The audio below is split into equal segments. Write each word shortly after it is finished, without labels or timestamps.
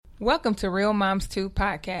Welcome to Real Moms 2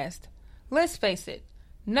 podcast. Let's face it,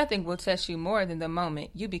 nothing will test you more than the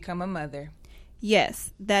moment you become a mother.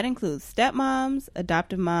 Yes, that includes stepmoms,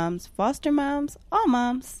 adoptive moms, foster moms, all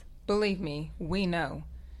moms. Believe me, we know.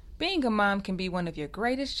 Being a mom can be one of your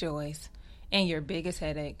greatest joys and your biggest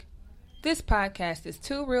headache. This podcast is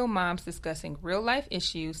two real moms discussing real life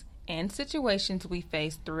issues and situations we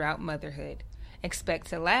face throughout motherhood.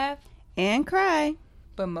 Expect to laugh and cry,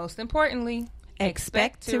 but most importantly,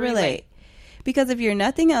 expect to relate. Because if you're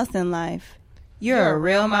nothing else in life, you're a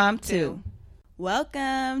real mom too.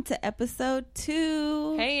 Welcome to episode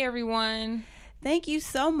 2. Hey everyone. Thank you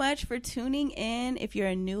so much for tuning in. If you're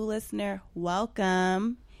a new listener,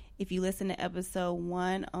 welcome. If you listen to episode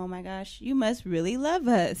 1, oh my gosh, you must really love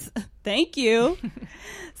us. Thank you.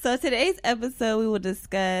 So today's episode, we will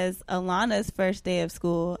discuss Alana's first day of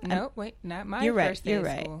school. No, wait, not my first day of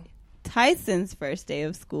school. Tyson's first day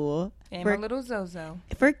of school. And my little Zozo.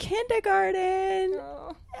 For kindergarten.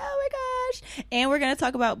 Oh my gosh. And we're going to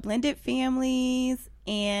talk about blended families.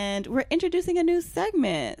 And we're introducing a new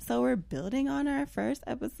segment. So we're building on our first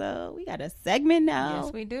episode. We got a segment now.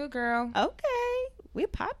 Yes, we do, girl. Okay. We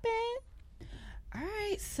popping. All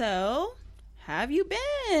right. So how have you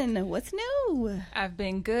been? What's new? I've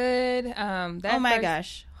been good. Oh my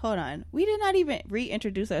gosh. Hold on. We did not even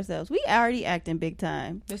reintroduce ourselves. We already acting big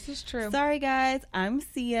time. This is true. Sorry, guys. I'm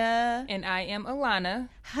Sia. And I am Alana.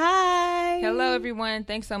 Hi. Hello, everyone.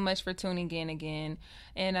 Thanks so much for tuning in again.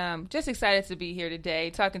 And just excited to be here today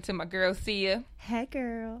talking to my girl, Sia. Hey,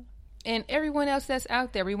 girl. And everyone else that's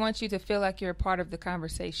out there, we want you to feel like you're a part of the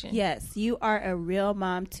conversation. Yes, you are a Real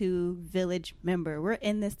Mom 2 Village member. We're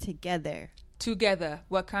in this together. Together,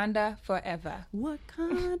 Wakanda forever.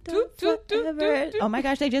 Wakanda forever. Oh my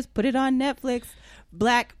gosh, they just put it on Netflix.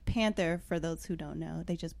 Black Panther, for those who don't know,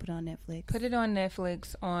 they just put it on Netflix. Put it on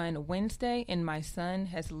Netflix on Wednesday, and my son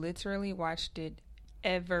has literally watched it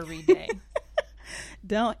every day.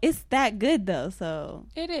 It's that good though, so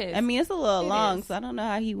it is. I mean, it's a little long, so I don't know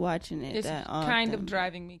how he watching it. It's that often. Kind of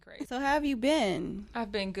driving me crazy. So how have you been?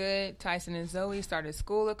 I've been good. Tyson and Zoe started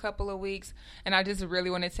school a couple of weeks, and I just really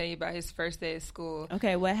want to tell you about his first day of school.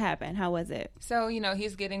 Okay, what happened? How was it? So,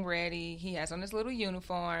 he's getting ready. He has on his little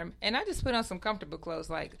uniform, and I just put on some comfortable clothes,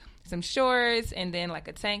 like some shorts and then like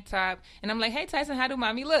a tank top. And I'm like, hey, Tyson, how do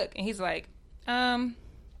mommy look? And he's like,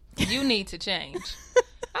 you need to change.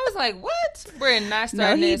 I was like, what? We're not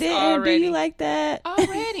starting this already. Do you like that?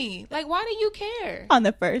 Already. Like, why do you care? On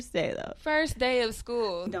the first day, though. First day of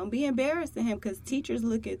school. Don't be embarrassing him, because teachers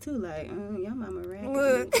look at too, like, your mama raggedy.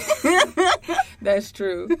 Look. That's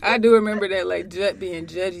true. I do remember that, like, being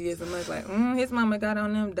judgy as much. Like, his mama got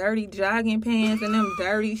on them dirty jogging pants and them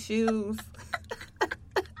dirty shoes.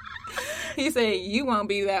 He said, you won't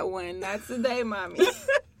be that one. Not today, mommy.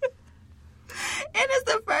 And it's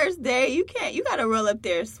the first day. You gotta roll up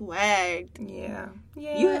there swagged. Yeah.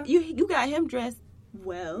 You got him dressed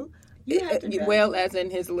well. Well, as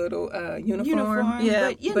in his little uniform. Yeah.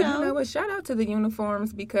 But you know what? Shout out to the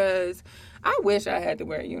uniforms, because I wish I had to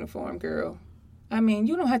wear a uniform, girl. I mean,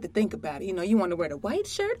 you don't have to think about it. You want to wear the white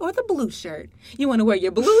shirt or the blue shirt. You want to wear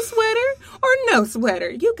your blue sweater or no sweater.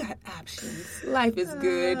 You got options. Life is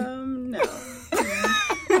good. No.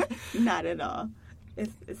 Not at all.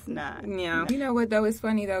 It's not. Yeah. You know what, though? It's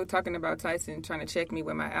funny, though, talking about Tyson trying to check me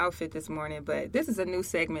with my outfit this morning. But this is a new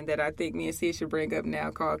segment that I think me and Sia should bring up now,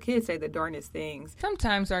 called Kids Say the Darndest Things.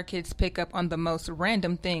 Sometimes our kids pick up on the most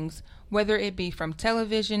random things, whether it be from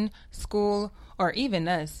television, school, or even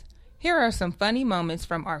us. Here are some funny moments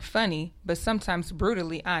from our funny, but sometimes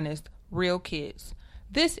brutally honest, real kids.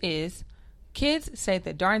 This is Kids Say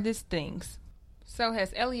the Darndest Things. So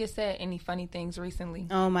has Elliot said any funny things recently?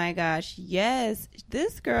 Oh my gosh, yes.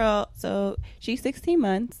 This girl, so she's 16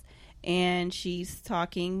 months and she's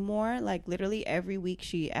talking more, like literally every week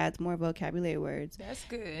she adds more vocabulary words. That's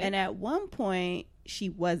good. And at one point she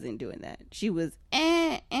wasn't doing that. She was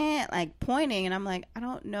like pointing, and I'm like, I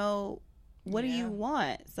don't know, what do you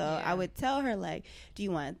want? So I would tell her, like, do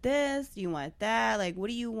you want this? Do you want that? Like, what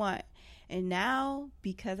do you want? And now,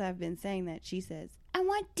 because I've been saying that, she says, I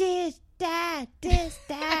want this, that, this,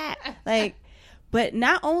 that. Like, but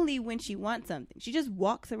not only when she wants something. She just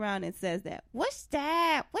walks around and says that. What's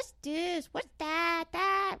that? What's this? What's that?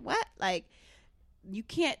 That? What? Like, you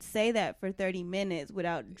can't say that for 30 minutes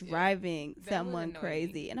without driving someone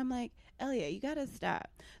crazy. And I'm like, Elliot, you got to stop.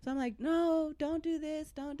 So I'm like, no, don't do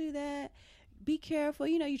this. Don't do that. Be careful.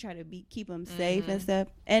 You try to keep them safe and stuff.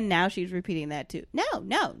 And now she's repeating that too. No.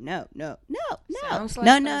 Sounds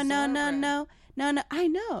like No. I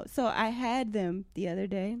know. So I had them the other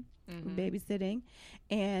day babysitting,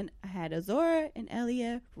 And I had Azora and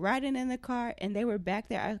Elia riding in the car, and they were back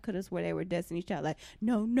there. I could have swore they were Destiny's Child, like,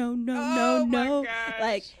 no, no, no, oh no, no. Gosh.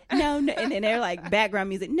 Like, no, no. And then they're like background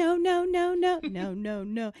music, no, no, no, no, no, no, no,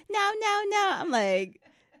 no, no, no. I'm like,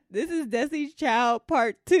 this is Destiny's Child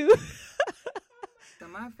Part 2. So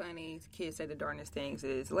my funny kids say the darndest things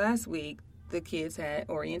is last week, the kids had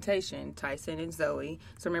orientation, Tyson and Zoe.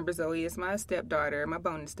 So remember, Zoe is my stepdaughter, my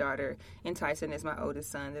bonus daughter, and Tyson is my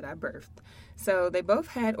oldest son that I birthed. So they both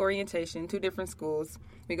had orientation, 2 different schools.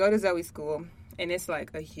 We go to Zoe's school, and it's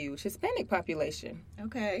like a huge Hispanic population.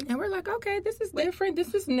 Okay. And we're like, okay, this is different.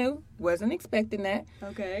 This is new. Wasn't expecting that.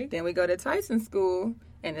 Okay. Then we go to Tyson's school,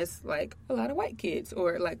 and it's like a lot of white kids,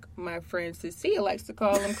 or like my friend Cecilia likes to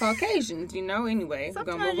call them Caucasians, you know. Anyway,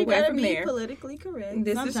 sometimes we're going to move away from there. Be politically correct.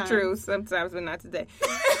 This is true sometimes, but not today.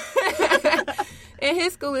 And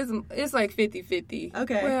his school is like 50-50.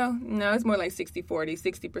 Okay. Well, no, it's more like 60-40,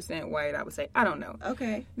 60% white, I would say. I don't know.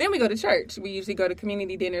 Okay. Then we go to church. We usually go to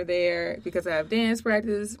community dinner there because I have dance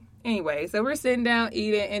practice. Anyway, so we're sitting down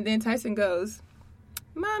eating, and then Tyson goes,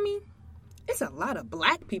 Mommy, it's a lot of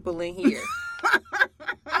black people in here.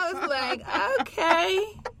 I was like, okay,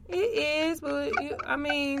 it is, but I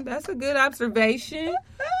mean, that's a good observation.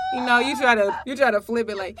 You know, you try to flip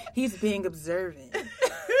it like he's being observant.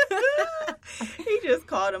 He just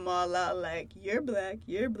called them all out like, you're black,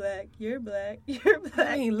 you're black, you're black, you're black.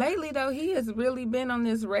 I mean, lately though, he has really been on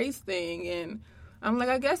this race thing, and I'm like,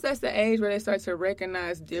 I guess that's the age where they start to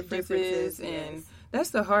recognize differences and. Yes.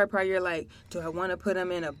 That's the hard part. You're like, do I want to put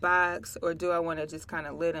them in a box or do I want to just kind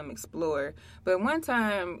of let them explore? But one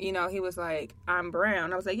time, you know, he was like, I'm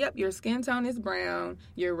brown. I was like, yep, your skin tone is brown.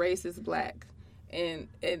 Your race is black. And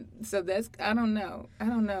so that's, I don't know.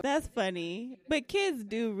 That's funny. But kids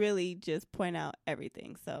do really just point out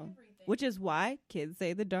everything. So, which is why kids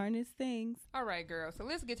say the darndest things. All right, girl. So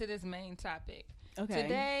let's get to this main topic. Okay.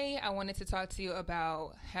 Today, I wanted to talk to you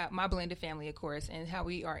about my blended family, of course, and how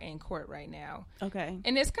we are in court right now. Okay.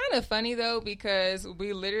 And it's kind of funny, though, because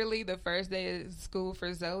we literally, the first day of school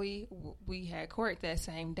for Zoe, we had court that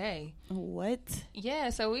same day. What? Yeah,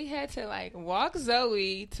 so we had to, like, walk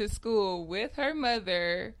Zoe to school with her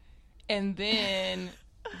mother and then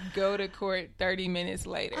go to court 30 minutes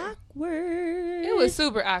later. Awkward. It was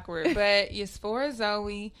super awkward, but it's for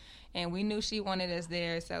Zoe. And we knew she wanted us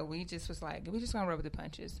there, so we just was like, we just gonna roll with the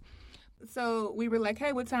punches. So we were like,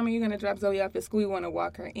 hey, what time are you gonna drop Zoe off at school? We want to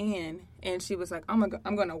walk her in, and she was like, I'm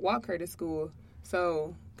gonna walk her to school.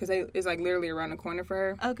 So, because it's like literally around the corner for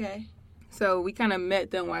her. Okay. So we kind of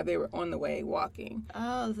met them while they were on the way walking.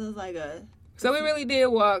 Oh, so it's like So we really did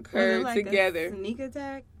walk her like together. A sneak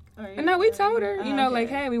attack. No, we told her, you know, okay. like,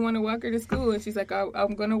 hey, we want to walk her to school, and she's like,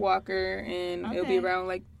 I'm gonna walk her, and it'll be around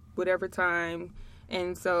like whatever time.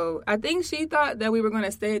 And so I think she thought that we were going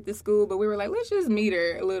to stay at the school, but we were like, let's just meet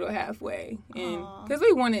her a little halfway. And because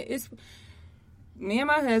we wanted, it's me and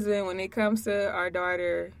my husband, when it comes to our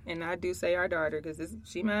daughter, and I do say our daughter because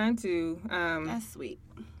she mine too. That's sweet.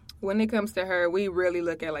 When it comes to her, we really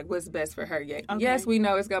look at like what's best for her. Yeah. Okay. Yes, we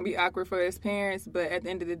know it's going to be awkward for us parents, but at the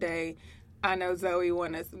end of the day, I know Zoe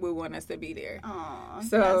would want us to be there. Aww,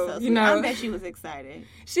 so you know, I bet she was excited.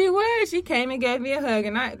 She was. She came and gave me a hug,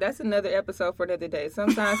 and that's another episode for the other day.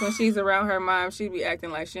 Sometimes when she's around her mom, she be acting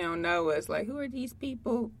like she don't know us. Like, who are these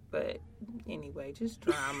people? But anyway, just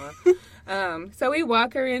drama. So we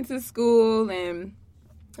walk her into school, and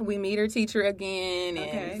we meet her teacher again,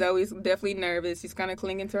 and Zoe's definitely nervous. She's kind of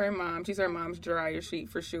clinging to her mom. She's her mom's dryer sheet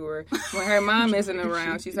for sure. When her mom isn't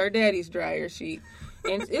around, she's her daddy's dryer sheet.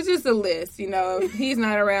 And it's just a list, you know. If he's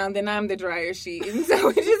not around, then I'm the dryer sheet. And so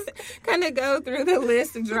we just kind of go through the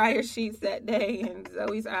list of dryer sheets that day, and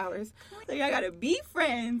Zoe's ours. So y'all got to be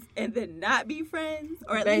friends and then not be friends?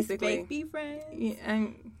 Or at least fake be friends? Yeah,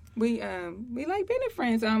 and we like being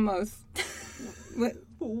friends almost.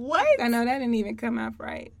 What? I know that didn't even come out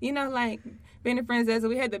right. You know, like being friends as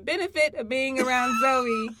we had the benefit of being around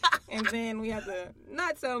Zoe, and then we have the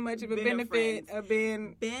not so much of a benefit of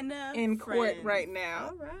being in court right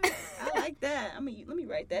now. All right. I like that. I mean, let me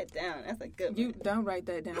write that down. That's a good one. You don't write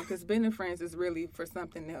that down because being friends is really for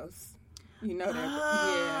something else. You know that.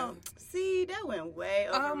 Yeah. See, that went way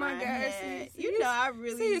over my head. See, you know, I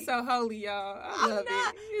really... See, you're so holy, y'all. I love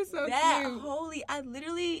it. You're so that cute. Holy. I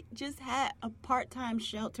literally just had a part-time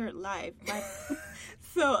sheltered life. Like,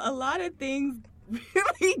 so a lot of things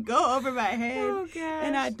really go over my head. Oh, gosh.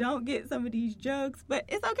 And I don't get some of these jokes. But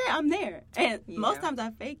it's okay. I'm there. And most times I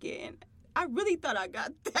fake it. And I really thought I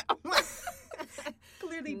got that one.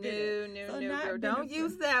 Clearly didn't. No, girl. Don't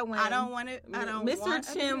use that one. I don't want it.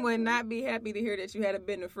 Mr. Chim would not be happy to hear that you had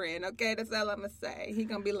been a friend. Okay, that's all I'm gonna say. He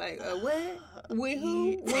gonna be like, what? With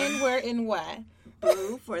who? When? Where? And why?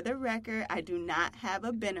 Boo, for the record, I do not have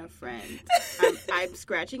a been a friend. I'm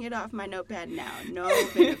scratching it off my notepad now. No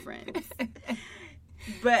been a friends.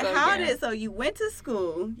 But so you went to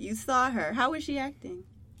school, you saw her. How was she acting?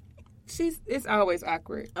 It's always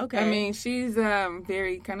awkward. Okay. I mean, she's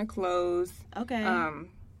very kind of closed. Okay.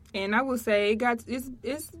 And I will say it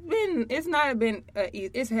has not been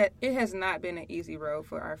an easy road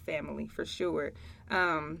for our family, for sure.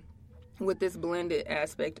 With this blended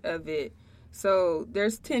aspect of it. So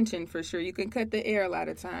there's tension for sure. You can cut the air a lot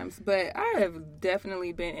of times, but I have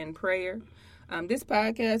definitely been in prayer. This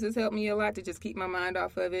podcast has helped me a lot to just keep my mind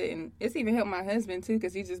off of it, and it's even helped my husband too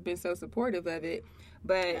because he's just been so supportive of it.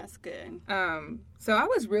 But that's good. So I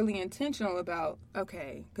was really intentional about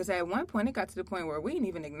because at one point it got to the point where we didn't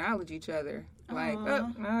even acknowledge each other. Like,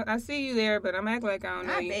 I see you there, but I'm acting like I don't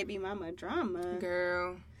know you. Baby mama drama,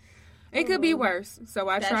 girl. It could be worse, so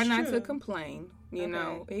I try not to complain. You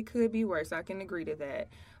know, it could be worse. I can agree to that.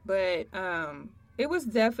 But it was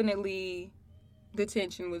definitely, the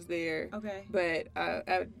tension was there. Okay. But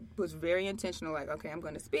I was very intentional, like, I'm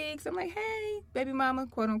going to speak. So I'm like, hey, baby mama,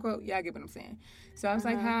 quote unquote. Y'all get what I'm saying. So I was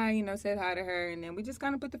like, hi, said hi to her. And then we just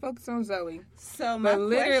kind of put the focus on Zoe. So my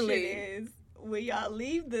question is, when y'all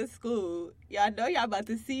leave the school, y'all know y'all about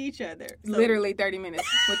to see each other. So, literally 30 minutes,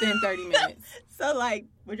 within 30 minutes. So, like,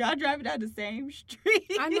 were y'all driving down the same street?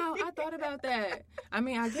 I know, I thought about that. I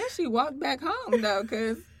mean, I guess she walked back home, though,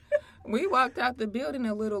 because we walked out the building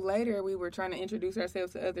a little later. We were trying to introduce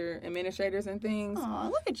ourselves to other administrators and things. Aw,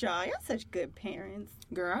 look at y'all. Y'all such good parents.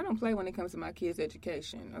 Girl, I don't play when it comes to my kids'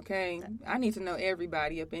 education, okay? I need to know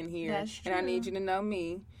everybody up in here. That's true. And I need you to know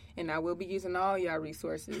me. And I will be using all y'all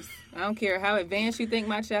resources. I don't care how advanced you think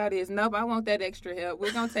my child is. Nope, I want that extra help.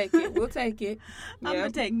 We're going to take it. We'll take it. I'm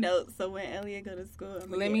going to take notes so when Elliot go to school,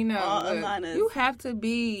 let me know. Look, you have to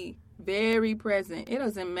be very present. It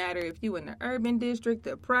doesn't matter if you in the urban district,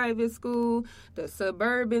 the private school, the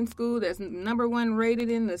suburban school that's #1 rated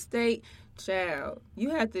in the state. Child, you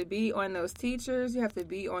have to be on those teachers. You have to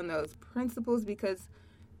be on those principals because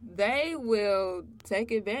they will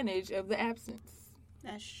take advantage of the absence.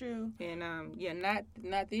 That's true. And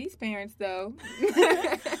not these parents though.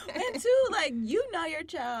 And too, like, you know your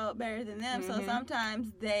child better than them, so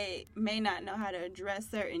sometimes they may not know how to address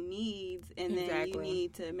certain needs, and then you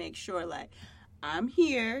need to make sure, like, I'm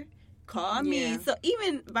here, call me. So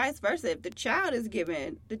even vice versa, if the child is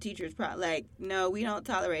giving the teacher's like, no, we don't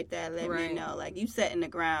tolerate that. Let me know. Like, you setting the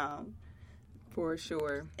ground for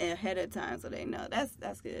sure ahead of time, so they know.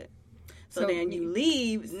 That's good. So then you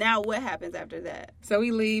leave. Now what happens after that? So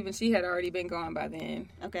we leave, and she had already been gone by then.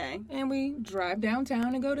 Okay. And we drive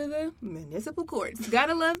downtown and go to the municipal courts.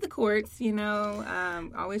 Gotta love the courts,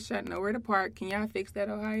 always try to know where to park. Can y'all fix that,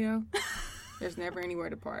 Ohio? There's never anywhere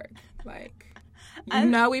to park. Like,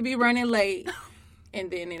 we be running late, and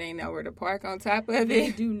then it ain't nowhere to park on top of it.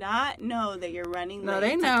 They do not know that you're running late. No,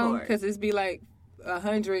 they know, because it's be like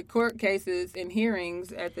 100 court cases and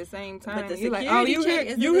hearings at the same time. But you're like, you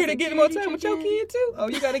here to get more time with your kid too? Oh,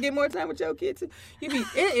 you got to get more time with your kid too?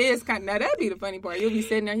 It is kind of, now that'd be the funny part. You'll be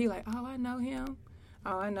sitting there, you're like, oh, I know him.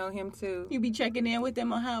 Oh, I know him too. You be checking in with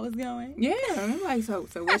them on how it's going? Yeah. I'm like, so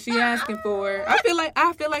what's she asking for? I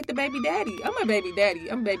feel like the baby daddy. I'm a baby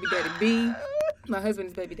daddy. I'm baby daddy B. My husband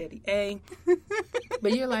is baby daddy A.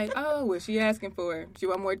 But you're like, oh, what's she asking for? She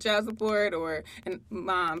want more child support? And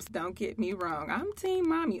moms, don't get me wrong. I'm team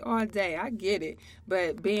mommy all day. I get it.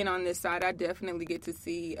 But being on this side, I definitely get to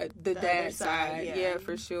see the dad side. Yeah,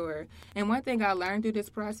 for sure. And one thing I learned through this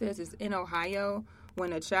process is in Ohio,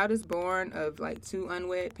 when a child is born of like 2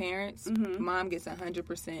 unwed parents, mom gets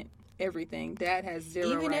 100%. Everything. Dad has 0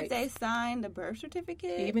 rights. Even if they sign the birth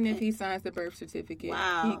certificate? Even if he signs the birth certificate,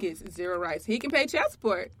 wow, he gets 0 rights. He can pay child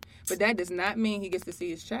support, but that does not mean he gets to see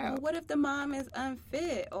his child. Well, what if the mom is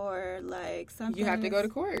unfit or like something? You have to go to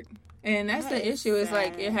court. And that's the issue. Is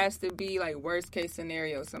like it has to be like worst case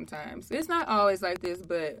scenario sometimes. It's not always like this,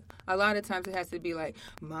 but a lot of times it has to be like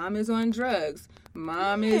mom is on drugs,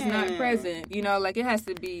 mom is not present. Like it has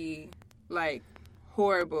to be like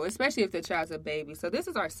horrible, especially if the child's a baby. So this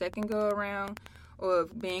is our second go around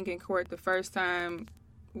of being in court. The first time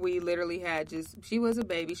we literally had she was a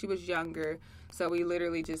baby, she was younger, so we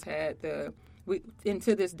literally just had and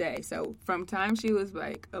to this day, so from time she was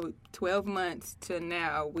like 12 months to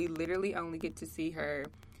now, we literally only get to see her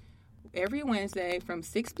every Wednesday from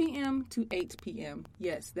 6 p.m. to 8 p.m.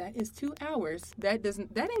 Yes, that is 2 hours. That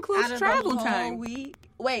includes travel time. Week?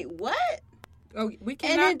 Wait, what? Oh, we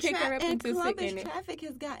cannot pick her up and until Columbus traffic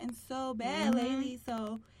has gotten so bad lately,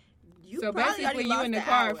 so So basically, you in the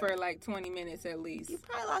car for like 20 minutes at least. You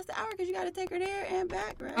probably lost an hour because you got to take her there and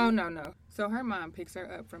back, right? Oh, no. So her mom picks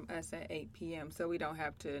her up from us at 8 p.m., so we don't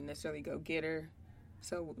have to necessarily go get her.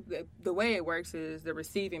 So the way it works is the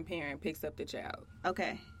receiving parent picks up the child.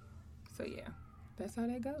 Okay. So, yeah, that's how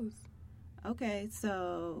that goes. Okay,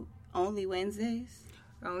 so only Wednesdays?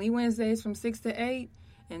 Only Wednesdays from 6 to 8,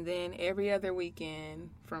 and then every other weekend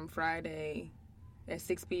from Friday at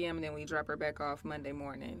 6 p.m., and then we drop her back off Monday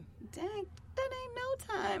morning. Dang, that ain't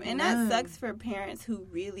no time. And that sucks for parents who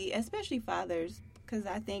really, especially fathers, because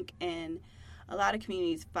I think in a lot of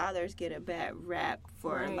communities, fathers get a bad rap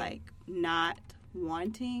for, like, not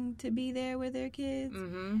wanting to be there with their kids.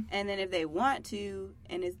 Mm-hmm. And then if they want to,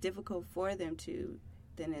 and it's difficult for them to,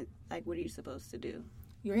 then it's like, what are you supposed to do?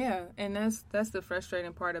 Yeah, and that's the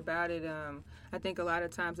frustrating part about it. I think a lot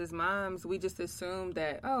of times as moms, we just assume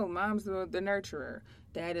that, oh, mom's the nurturer,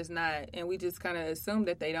 dad is not, and we just kind of assume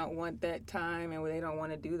that they don't want that time and they don't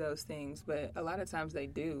want to do those things, but a lot of times they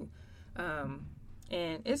do.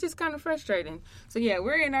 And it's just kind of frustrating. So, yeah,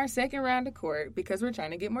 we're in our second round of court because we're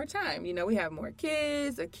trying to get more time. You know, we have more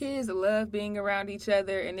kids. The kids love being around each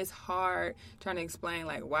other, and it's hard trying to explain,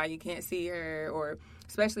 like, why you can't see her, or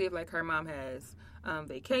especially if, like, her mom has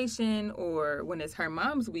vacation, or when it's her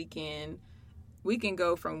mom's weekend, we can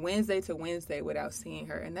go from Wednesday to Wednesday without seeing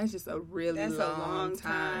her, and that's just a really long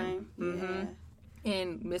time. Mm-hmm. Yeah.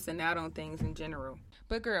 And missing out on things in general.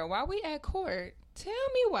 But girl, while we at court, tell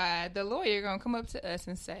me why the lawyer gonna come up to us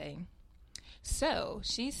and say, so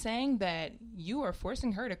she's saying that you are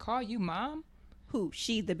forcing her to call you mom? Who,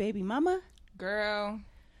 she, the baby mama? Girl,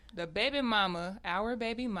 the baby mama, our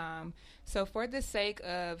baby mom. So for the sake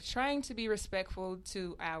of trying to be respectful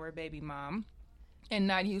to our baby mom and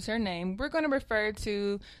not use her name, we're going to refer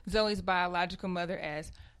to Zoe's biological mother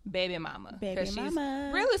as baby mama. Baby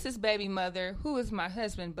mama. Realist's baby mother, who is my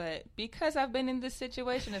husband, but because I've been in this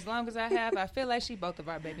situation as long as I have, I feel like she both of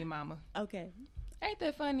our baby mama. Okay. Ain't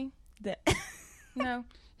that funny? No.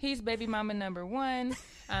 He's baby mama number one.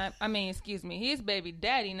 He's baby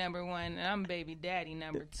daddy number one, and I'm baby daddy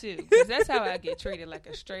number two. Because that's how I get treated, like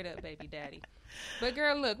a straight up baby daddy. But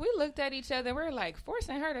girl, look, we looked at each other. We're like,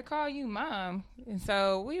 forcing her to call you mom. And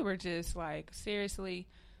so we were just like, seriously,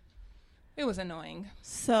 it was annoying.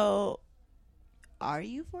 So, are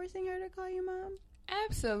you forcing her to call you mom?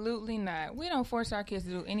 Absolutely not. We don't force our kids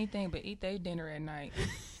to do anything but eat their dinner at night.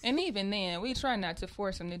 And even then, we try not to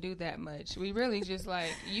force them to do that much. We really just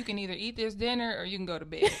like, you can either eat this dinner or you can go to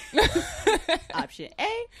bed. Option A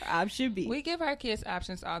or option B. We give our kids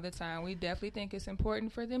options all the time. We definitely think it's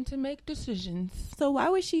important for them to make decisions. So why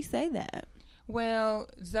would she say that? Well,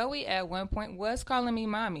 Zoe at one point was calling me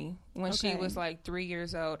mommy when she was like 3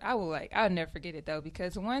 years old. I'll never forget it though,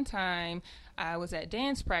 because one time I was at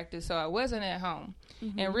dance practice, so I wasn't at home.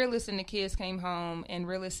 Mm-hmm. And Realist and the kids came home, and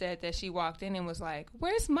Realist said that she walked in and was like,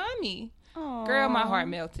 "Where's mommy?" Aww. Girl, my heart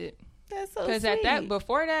melted. That's so sweet. Because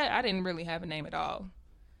before that, I didn't really have a name at all.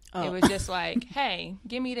 Oh. It was just like, hey,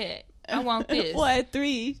 give me that. I want this. Well, at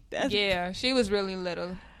 3. Yeah, she was really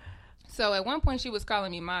little. So at one point she was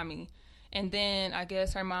calling me mommy. And then I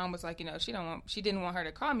guess her mom was like, she didn't want her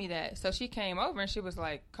to call me that. So she came over and she was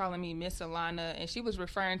like calling me Miss Alana, and she was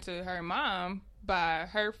referring to her mom by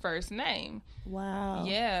her first name. Wow.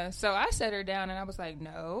 Yeah. So I sat her down and I was like,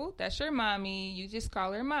 no, that's your mommy. You just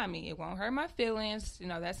call her mommy. It won't hurt my feelings.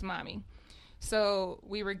 That's mommy. So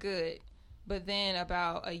we were good. But then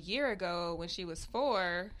about a year ago when she was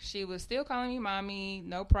 4, she was still calling me mommy,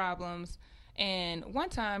 no problems. And one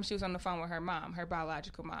time she was on the phone with her mom, her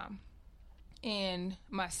biological mom. And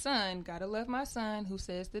my son, gotta love my son, who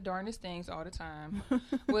says the darndest things all the time,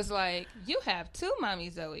 was like, you have 2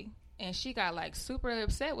 mommies, Zoe. And she got like super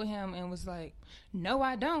upset with him and was like, no,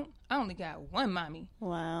 I don't. I only got 1 mommy.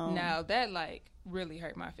 Wow. Now that like really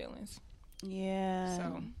hurt my feelings. Yeah.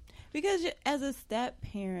 So, because as a step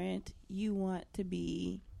parent, you want to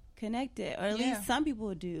be connected, or at least some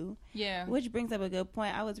people do. Yeah. Which brings up a good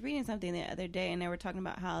point. I was reading something the other day, and they were talking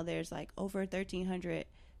about how there's like over 1,300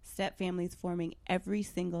 step families forming every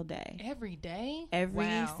single day. Every day?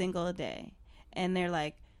 Every single day. And they're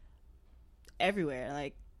like everywhere.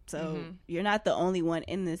 Like, so you're not the only one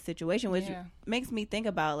in this situation, which makes me think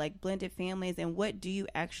about like blended families and what do you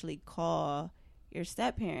actually call your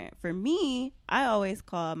step parent. For me, I always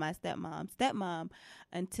call my stepmom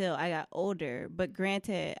until I got older. But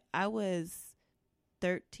granted, I was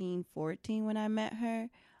 13, 14 when I met her.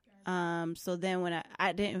 So then when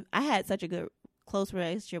I had such a good close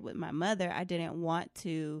relationship with my mother, I didn't want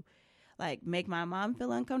to like make my mom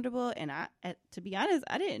feel uncomfortable. And to be honest,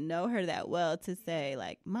 I didn't know her that well to say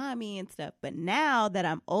like mommy and stuff. But now that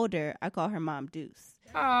I'm older, I call her Mom Deuce.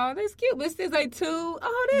 Oh, that's cute. But it's like 2.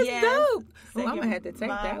 Oh, that's dope. Well, I'm going to have to take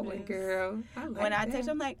that one, girl. When I text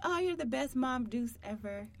her, I'm like, oh, you're the best Mom Deuce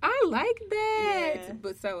ever. I like that. Yeah.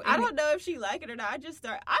 But so I don't know if she like it or not.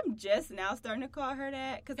 I'm just now starting to call her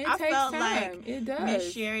that because I felt like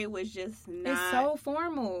Miss Sherry was just not. It's so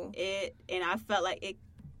formal. And I felt like it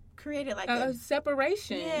created like a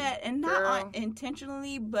separation. Yeah, and not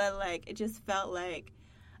intentionally, but like it just felt like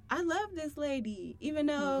I love this lady, even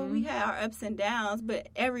though we had our ups and downs, but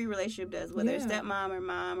every relationship does, whether it's stepmom or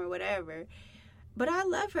mom or whatever. But I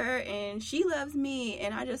love her, and she loves me,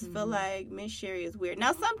 and I just feel like Miss Sherry is weird.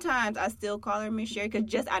 Now, sometimes I still call her Miss Sherry,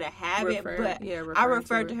 because just out of habit, I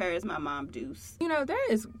refer to her as my Mom Deuce. You know,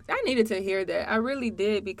 I needed to hear that. I really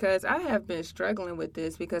did, because I have been struggling with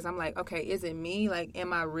this, because I'm like, okay, is it me? Like,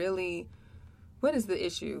 am I really... What is the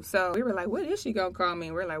issue? So we were like, what is she going to call me?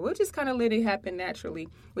 And we're like, we'll just kind of let it happen naturally.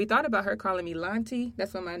 We thought about her calling me Lanti.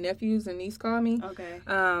 That's what my nephews and niece call me. Okay.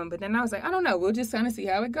 But then I was like, I don't know. We'll just kind of see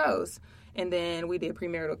how it goes. And then we did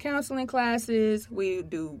premarital counseling classes. We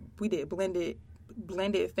did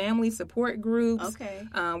blended family support groups. Okay.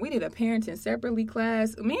 We did a parenting separately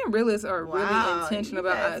class. Me and Realist are really intentional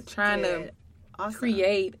about trying to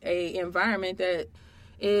create a environment that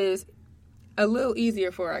is a little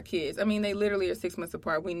easier for our kids. I mean, they literally are 6 months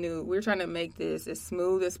apart. We were trying to make this as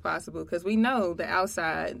smooth as possible because we know the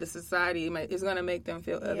outside, the society is going to make them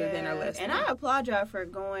feel other than or less than. And I applaud y'all for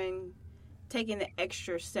taking the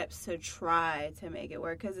extra steps to try to make it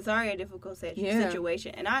work because it's already a difficult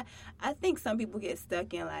situation. And I think some people get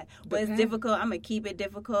stuck in like, well, it's difficult. I'm going to keep it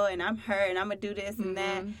difficult and I'm hurt and I'm going to do this and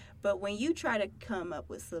that. But when you try to come up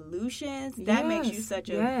with solutions, that makes you such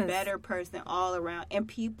a better person all around. And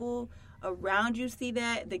people around you see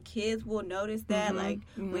that, the kids will notice that. Like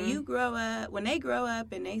when they grow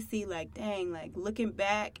up and they see like, dang, like looking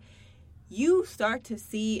back, you start to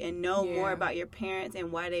see and know more about your parents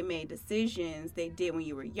and why they made decisions they did when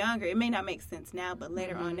you were younger. It may not make sense now, but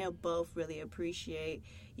later on they'll both really appreciate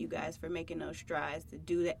you guys for making those strides to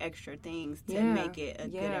do the extra things to make it a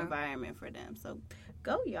good environment for them. So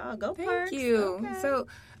go, y'all. Go, Perks. Thank you. Okay. So,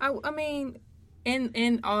 I mean...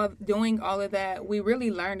 In all doing all of that, we really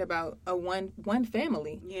learned about a one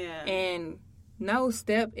family. Yeah. And no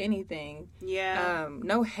step anything. Yeah.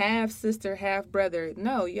 No half sister, half brother.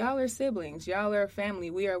 No, y'all are siblings. Y'all are a family.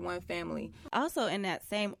 We are one family. Also, in that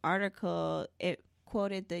same article, it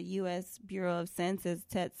quoted the U.S. Bureau of Census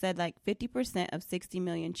that said like 50% of 60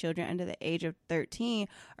 million children under the age of 13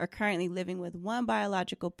 are currently living with one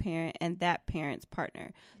biological parent and that parent's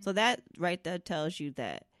partner. So that right there tells you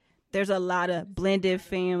that there's a lot of blended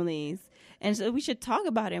families. And so we should talk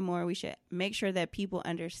about it more. We should make sure that people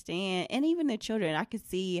understand. And even the children, I could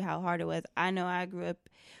see how hard it was. I know I grew up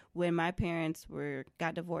when my parents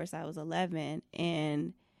got divorced. I was 11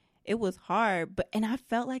 and it was hard. And I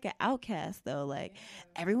felt like an outcast though. Like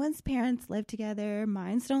everyone's parents live together.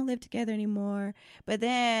 Mine don't live together anymore. But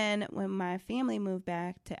then when my family moved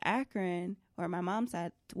back to Akron, or my mom's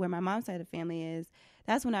side, where my mom's side of the family is,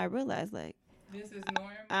 that's when I realized like, this is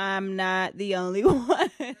normal. I'm not the only one.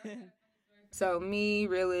 So me,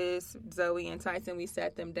 Realist, Zoe, and Tyson, we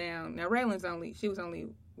sat them down. Now she was only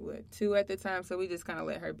 2 at the time, so we just kind of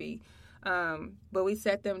let her be. But we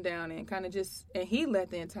sat them down and and he led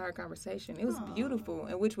the entire conversation. It was beautiful,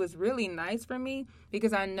 and which was really nice for me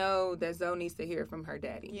because I know that Zoe needs to hear from her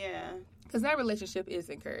daddy. Yeah. Because that relationship is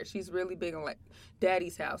encouraged. She's really big on, like,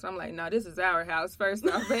 daddy's house. I'm like, no, this is our house first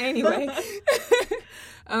off. But anyway.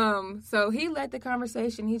 So he led the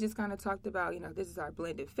conversation. He just kind of talked about, this is our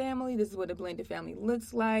blended family. This is what a blended family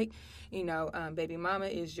looks like. Baby mama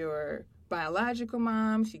is your biological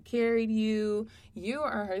mom. She carried you. You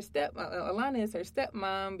are her Alana is her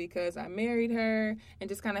stepmom because I married her, and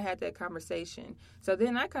just kind of had that conversation. So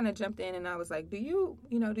then I kind of jumped in and I was like, do you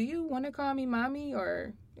want to call me mommy,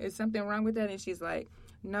 or is something wrong with that? And she's like,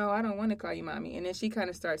 no, I don't want to call you mommy. And then she kind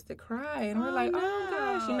of starts to cry, and we're like, oh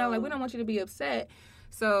gosh, like we don't want you to be upset.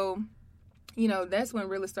 So, that's when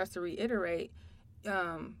Rilla starts to reiterate,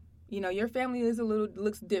 your family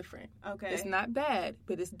looks different. Okay. It's not bad,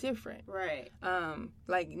 but it's different. Right.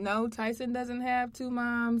 No, Tyson doesn't have 2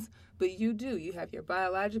 moms, but you do. You have your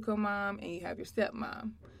biological mom and you have your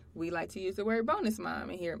stepmom. We like to use the word bonus mom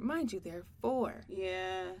in here. Mind you, there are 4.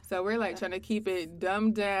 Yeah. So we're trying to keep it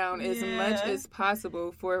dumbed down as much as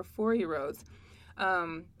possible for 4-year-olds.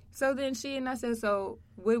 So then she and I said, so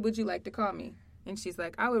what would you like to call me? And she's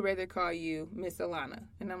like, I would rather call you Miss Alana.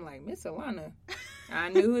 And I'm like, Miss Alana? I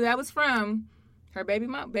knew who that was from. Her baby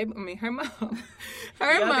mom. Her mom.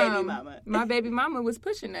 Baby mama. My baby mama was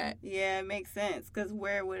pushing that. Yeah, it makes sense. Because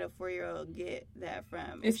where would a 4-year-old get that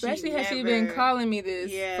from? Especially has she been calling me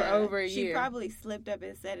this for over a year. She probably slipped up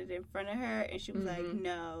and said it in front of her, and she was like,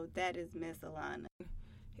 no, that is Miss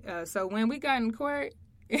Alana. So when we got in court,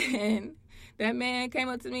 and that man came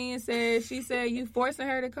up to me and said, she said, you forcing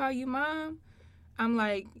her to call you mom? I'm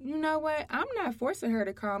like, you know what? I'm not forcing her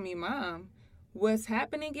to call me mom. What's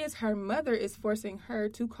happening is her mother is forcing her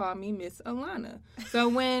to call me Miss Alana. So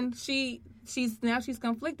when she's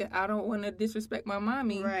conflicted. I don't want to disrespect my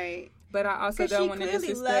mommy. Right. But I also don't want to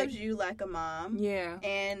disrespect. She clearly loves you like a mom. Yeah.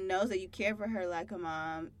 And knows that you care for her like a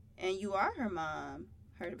mom. And you are her mom.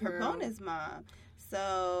 Her bonus mom.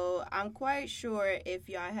 So I'm quite sure if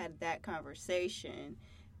y'all had that conversation,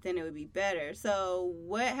 then it would be better. So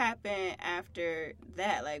what happened after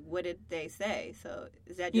that? Like, what did they say? So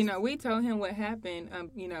is that just... we told him what happened,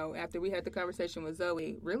 after we had the conversation with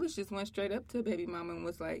Zoe. Really just went straight up to baby mama and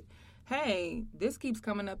was like, hey, this keeps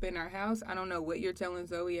coming up in our house. I don't know what you're telling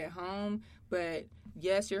Zoe at home, but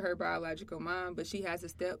yes, you're her biological mom, but she has a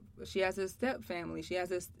step family. She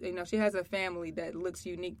has a family that looks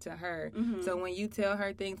unique to her. Mm-hmm. So when you tell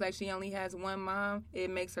her things like she only has one mom, it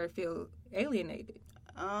makes her feel alienated.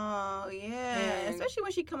 Oh, yeah. And especially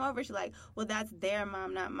when she come over, she's like, well, that's their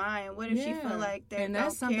mom, not mine. What if she feel like they don't care about me? And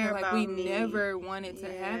that's something like we never wanted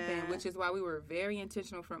to happen, which is why we were very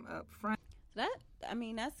intentional from up front.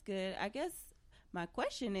 That's good. I guess my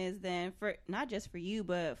question is then, for not just for you,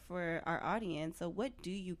 but for our audience, so what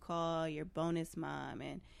do you call your bonus mom?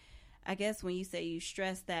 And I guess when you say you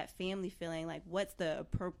stress that family feeling, like what's the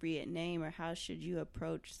appropriate name, or how should you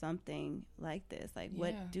approach something like this? Like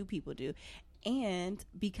what do people do? And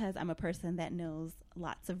because I'm a person that knows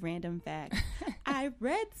lots of random facts, I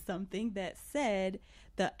read something that said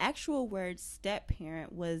the actual word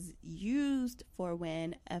step-parent was used for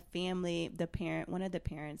when one of the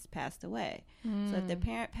parents passed away. So if the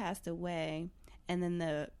parent passed away and then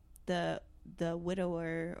the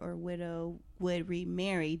widower or widow would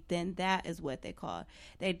remarry, then that is what they called.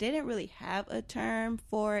 They didn't really have a term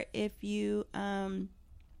for if you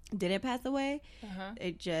didn't pass away.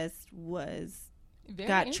 It just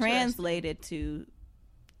got translated to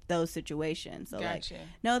those situations. So gotcha. Like,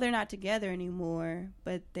 no, they're not together anymore,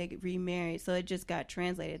 but they remarried. So it just got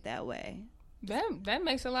translated that way. That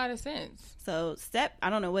makes a lot of sense. So I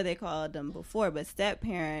don't know what they called them before, but step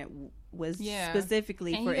parent was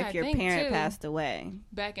specifically for if your parent passed away.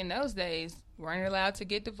 Back in those days, weren't allowed to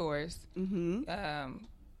get divorced. Mm-hmm.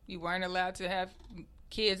 You weren't allowed to have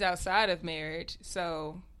kids outside of marriage.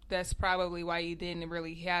 So that's probably why you didn't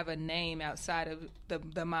really have a name outside of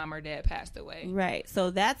the mom or dad passed away. Right.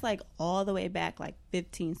 So that's like all the way back like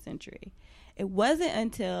 15th century. It wasn't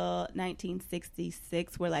until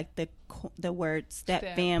 1966 where like the word step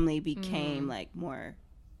family became like more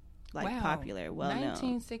like popular, well known.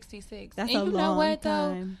 1966. That's and a you long know what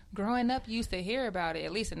time. Though? Growing up, you used to hear about it,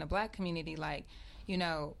 at least in the black community, like,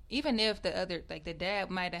 even if the other, like the dad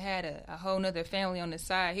might have had a whole nother family on the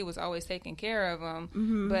side, he was always taking care of them.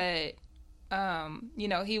 Mm-hmm. But,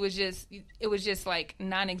 it was just like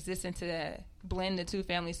non-existent to blend the two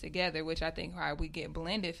families together, which I think why we get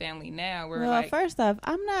blended family now. Well, first off,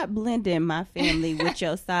 I'm not blending my family with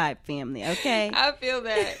your side family, okay? I feel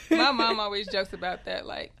that. My mom always jokes about that.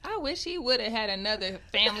 Like, I wish he would have had another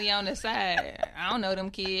family on the side. I don't know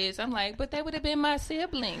them kids. I'm like, but they would have been my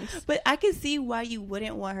siblings. But I can see why you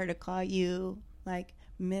wouldn't want her to call you, like,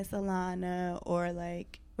 Miss Alana or,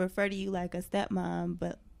 like, refer to you like a stepmom,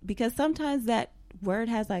 but because sometimes that word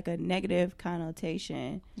has like a negative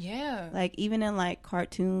connotation. Yeah. Like even in like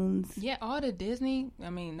cartoons. Yeah, all the Disney, I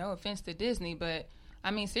mean, no offense to Disney, but I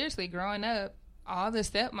mean, seriously, growing up, all the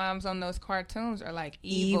stepmoms on those cartoons are like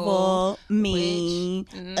evil, mean,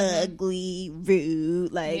 ugly,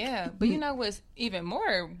 rude. Like, yeah, but you know what's even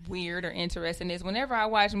more weird or interesting is whenever I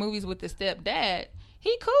watch movies with the stepdad,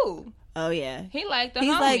 he cool. Oh yeah, he like the he's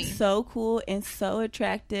homie. Like so cool and so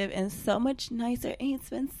attractive and so much nicer, and he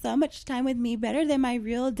spends so much time with me, better than my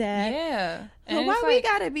real dad. Yeah, so why we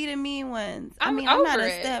gotta be the mean ones? I mean, I'm not a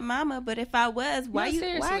stepmama, but if I was, why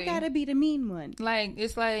I gotta be the mean one? Like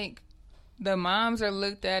it's like the moms are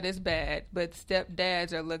looked at as bad, but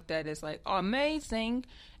stepdads are looked at as like amazing.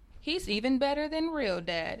 He's even better than real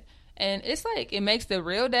dad, and it's like it makes the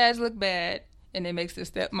real dads look bad, and it makes the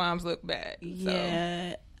stepmoms look bad.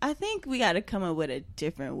 Yeah. I think we got to come up with a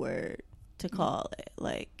different word to call it.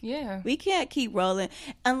 Like, yeah, we can't keep rolling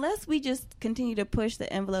unless we just continue to push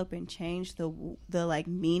the envelope and change the like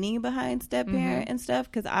meaning behind step parent and stuff.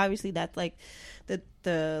 Because obviously that's like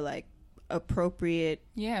the like appropriate.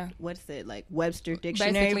 Yeah. What's it, like Webster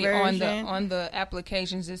Dictionary basically version? on the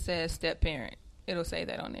applications it says step parent. It'll say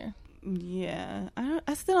that on there. Yeah,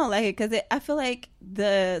 I still don't like it because I feel like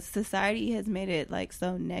the society has made it like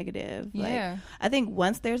so negative. Yeah, like, I think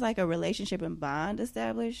once there's like a relationship and bond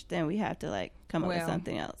established, then we have to like come up with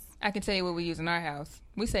something else. I can tell you what we use in our house.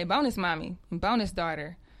 We say bonus mommy and bonus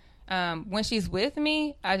daughter. When she's with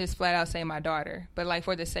me, I just flat out say my daughter. But like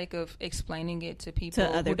for the sake of explaining it to people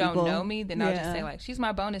who don't know me, then I'll just say like she's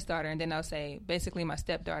my bonus daughter, and then I'll say basically my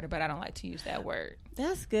stepdaughter. But I don't like to use that word.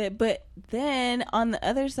 That's good. But then on the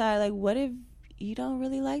other side, like what if you don't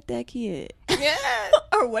really like that kid? Yeah.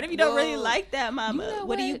 Or what if you don't really like that mama? You know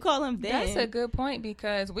what do you call them then? That's a good point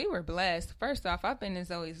because we were blessed. First off, I've been in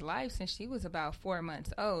Zoe's life since she was about 4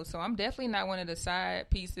 months old. So I'm definitely not one of the side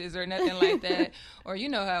pieces or nothing like that. Or you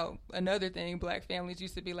know how another thing black families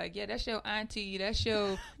used to be like, yeah, that's your auntie, that's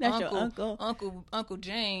your Uncle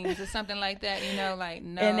James or something like that. You know, like,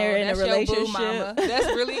 no, and they're that's in a relationship. Your boo mama. That's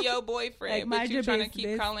really your boyfriend. Like, but you're trying to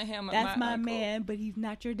keep calling him that's my uncle. man, but he's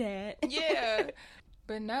not your dad. Yeah.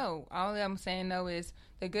 But no, all I'm saying though is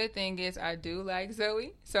the good thing is I do like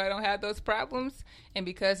Zoe, so I don't have those problems. And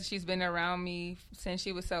because she's been around me since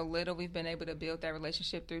she was so little, we've been able to build that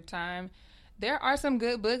relationship through time. There are some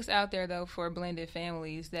good books out there though for blended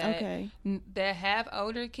families that have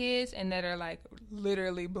older kids and that are like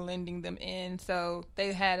literally blending them in. So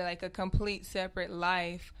they had like a complete separate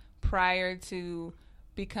life prior to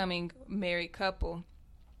becoming a married couple.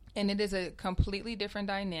 And it is a completely different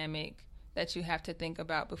dynamic that you have to think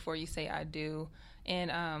about before you say I do.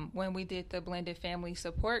 And when we did the blended family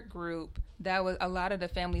support group, that was a lot of the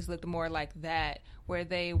families looked more like that, where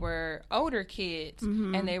they were older kids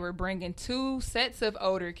and they were bringing 2 sets of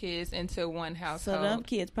older kids into one household. So them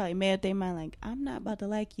kids probably made up their mind like, I'm not about to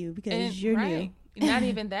like you because you're new. Not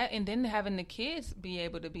even that, and then having the kids be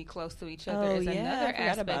able to be close to each other is another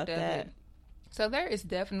aspect of it. So there is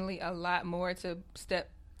definitely a lot more to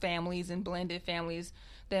step families and blended families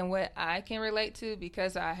than what I can relate to,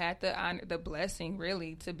 because I had the blessing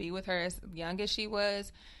really to be with her as young as she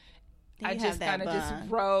was. I just kind of just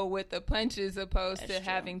roll with the punches opposed to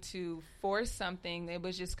having to force something. It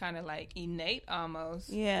was just kind of like innate almost.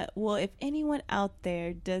 Yeah. Well, if anyone out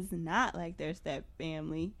there does not like their step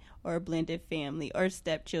family or blended family or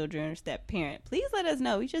stepchildren or step parent, please let us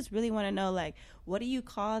know. We just really want to know, like, what do you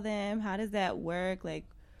call them? How does that work? Like,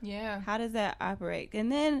 yeah, how does that operate?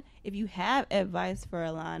 And then if you have advice for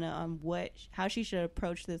Alana on how she should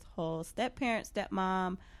approach this whole step parent,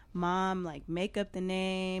 stepmom, mom, like make up the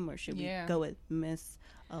name, or should we go with Miss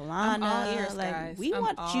Alana? I'm all ears, like, guys. we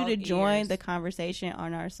want you to join the conversation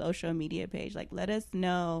on our social media page. Like, let us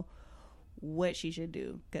know what she should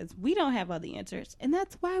do, because we don't have all the answers, and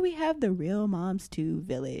that's why we have the Real Moms 2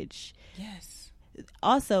 Village. Yes.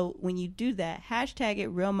 Also, when you do that, hashtag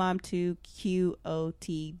it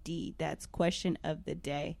RealMom2QOTD. That's question of the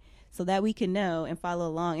day, so that we can know and follow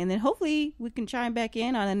along. And then hopefully we can chime back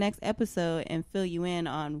in on the next episode and fill you in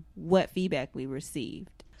on what feedback we received.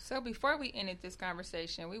 So before we ended this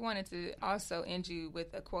conversation, we wanted to also end you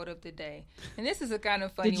with a quote of the day. And this is a kind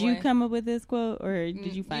of funny one. Did you come up with this quote, or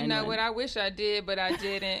did you find one? You know what? I wish I did, but I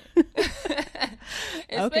didn't.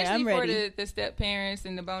 Okay, I'm ready. Especially for the step parents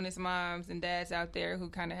and the bonus moms and dads out there who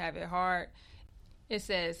kind of have it hard. It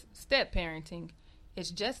says, step parenting. It's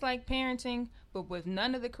just like parenting, but with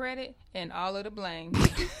none of the credit and all of the blame.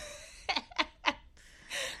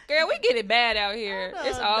 Girl, we get it bad out here.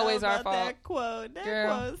 It's always our fault. That quote.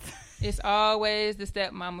 Girl, it's always the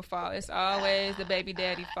stepmama fault. It's always the baby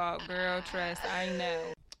daddy fault. Girl, trust. I know.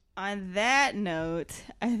 On that note,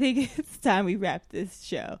 I think it's time we wrap this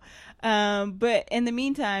show. But in the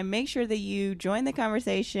meantime, make sure that you join the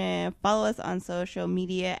conversation. Follow us on social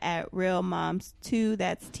media at Real Moms 2.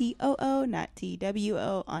 That's TOO, not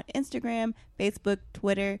TWO, on Instagram, Facebook,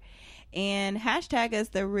 Twitter. And hashtag us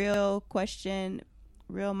the Real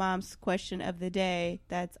Moms question of the day.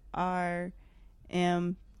 That's RMTQOTD.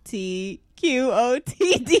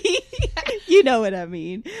 You know what I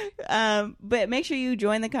mean. But make sure you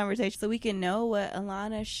join the conversation so we can know what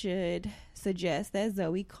Alana should suggest that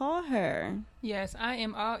Zoe call her. Yes, I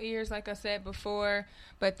am all ears, like I said before.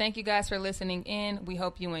 But thank you guys for listening in. We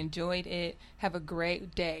hope you enjoyed it. Have a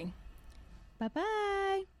great day. Bye-bye.